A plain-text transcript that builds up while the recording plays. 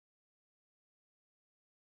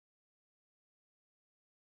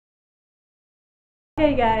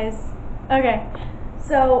Hey guys, okay,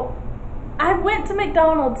 so I went to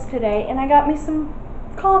McDonald's today and I got me some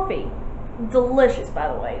coffee. Delicious,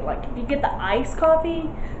 by the way. Like, if you get the iced coffee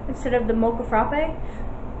instead of the mocha frappe,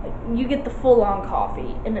 you get the full-on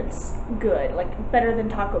coffee and it's good, like better than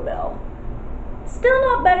Taco Bell. Still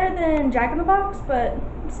not better than Jack in the Box, but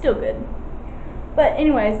it's still good. But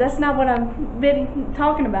anyways, that's not what I've been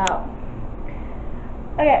talking about.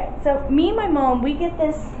 Okay, so me and my mom, we get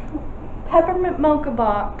this peppermint mocha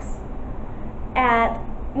box at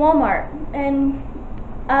Walmart, and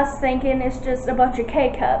us thinking it's just a bunch of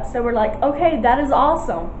K-cups, so we're like, okay, that is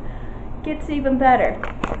awesome. Gets even better.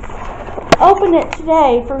 Open it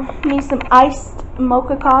today for me some iced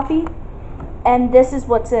mocha coffee, and this is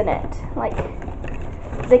what's in it. Like,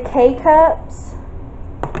 the K-cups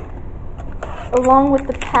along with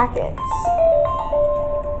the packets.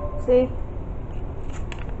 See?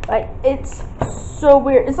 Like, it's so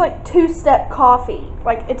weird. It's like two-step coffee.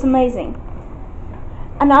 Like, it's amazing.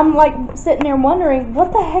 And I'm like sitting there wondering,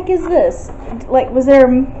 what the heck is this? Like, was there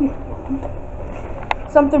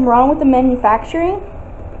something wrong with the manufacturing?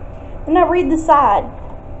 And I read the side.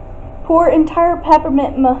 Pour entire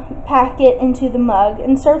peppermint packet into the mug.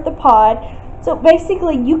 Insert the pod. So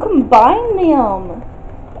basically, you combine them.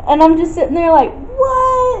 And I'm just sitting there like,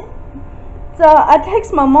 what? So I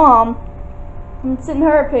text my mom and send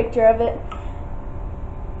her a picture of it.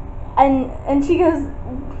 And she goes,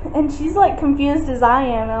 and she's like confused as I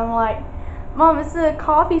am. And I'm like, Mom, it's the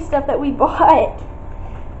coffee stuff that we bought.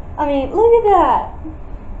 I mean, look at that.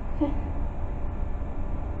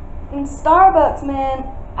 And Starbucks, man,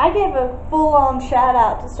 I gave a full-on shout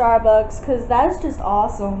out to Starbucks because that is just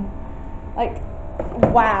awesome. Like,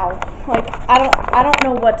 wow. Like, I don't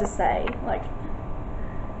know what to say. Like,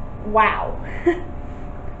 wow.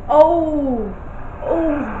 Oh.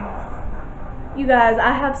 You guys,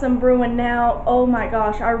 I have some brewing now. Oh my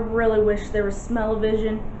gosh, I really wish there was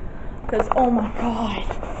smell-o-vision, because oh my god.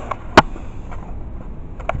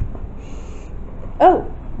 Oh,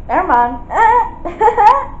 never mind.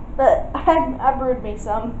 But I brewed me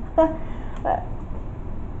some. But,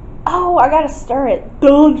 oh, I gotta stir it.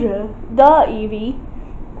 Duh, Eevee.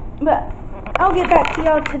 But I'll get back to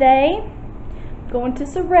y'all today. Going to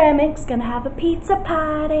ceramics, gonna have a pizza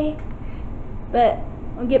party. But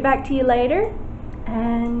I'll get back to you later,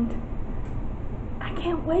 and I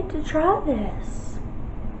can't wait to try this.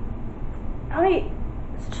 I mean,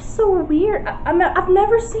 it's just so weird. I've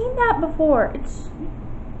never seen that before.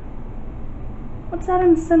 What's that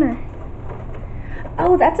in the center?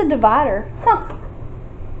 Oh, that's a divider. Huh.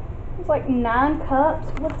 It's like 9 cups.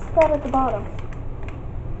 What's that at the bottom?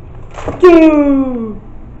 Dude!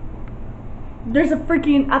 There's a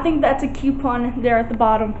freaking, I think that's a coupon there at the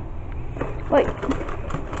bottom. Like,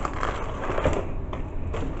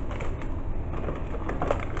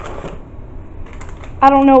 I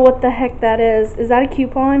don't know what the heck that is. Is that a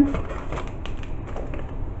coupon?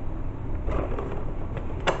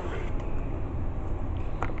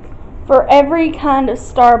 For every kind of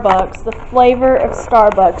Starbucks, the flavor of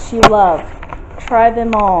Starbucks you love, try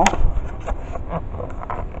them all.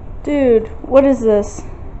 Dude, what is this?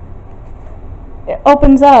 It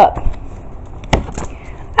opens up.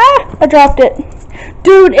 Ah, I dropped it.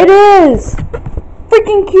 Dude, it is!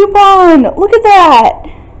 Freaking coupon! Look at that!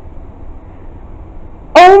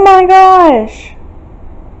 Oh my gosh!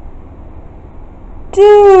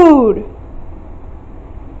 Dude!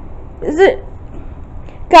 Is it...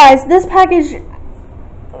 Guys, this package...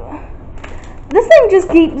 This thing just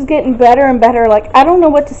keeps getting better and better. Like, I don't know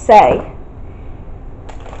what to say.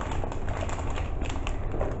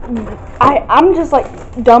 I'm just like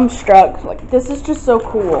dumbstruck. Like, this is just so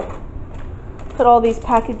cool. Put all these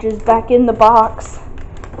packages back in the box.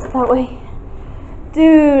 That way.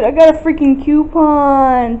 Dude, I got a freaking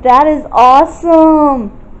coupon. That is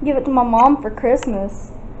awesome. Give it to my mom for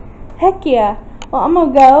Christmas. Heck yeah. Well, I'm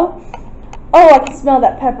gonna go. Oh, I can smell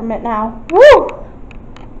that peppermint now. Woo!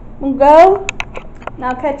 I'm gonna go. And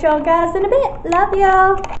I'll catch y'all guys in a bit. Love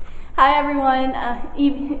y'all. Hi everyone.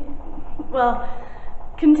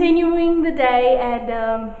 Continuing the day, and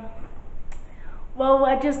well,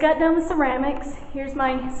 I just got done with ceramics. Here's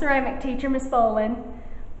my ceramic teacher, Miss Bolin.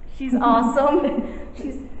 She's awesome.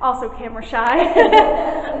 She's also camera shy.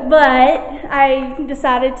 But I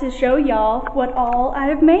decided to show y'all what all I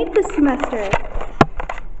have made this semester.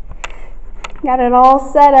 Got it all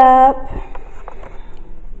set up.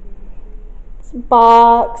 This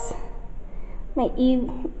box, my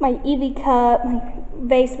Eevee cup, my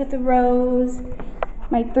vase with the rose.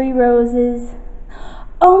 My 3 roses.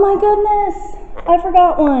 Oh my goodness! I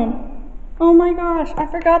forgot one. Oh my gosh, I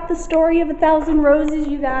forgot the story of 1,000 roses,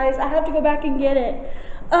 you guys. I have to go back and get it.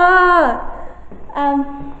 I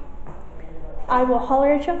will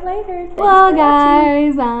holler at you later. Thanks well,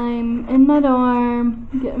 guys, I'm in my dorm,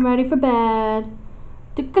 getting ready for bed.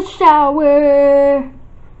 Took a shower.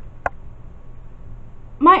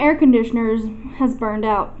 My air conditioner has burned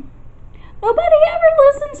out. Nobody ever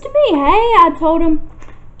listens to me. Hey, I told him,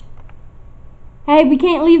 hey, we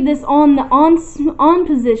can't leave this on the on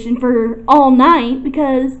position for all night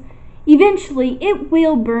because eventually it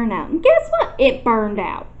will burn out. And guess what? It burned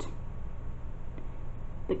out.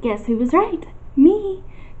 But guess who was right? Me.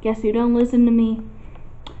 Guess who don't listen to me?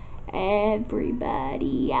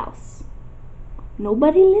 Everybody else.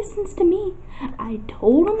 Nobody listens to me. I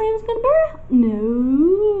told them it was going to burn out.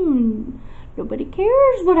 No. Nobody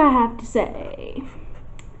cares what I have to say.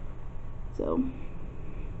 So,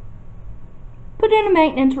 put in a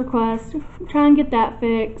maintenance request. Try and get that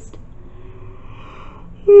fixed.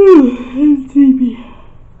 I'm sleepy.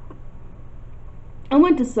 I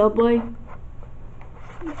went to Subway.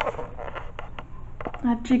 I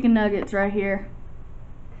have chicken nuggets right here.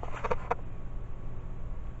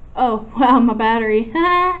 Oh, wow, my battery.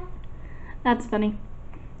 That's funny.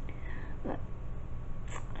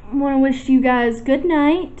 I want to wish you guys good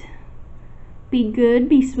night. Be good,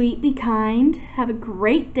 be sweet, be kind. Have a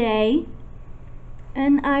great day.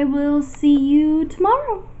 And I will see you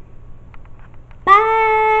tomorrow.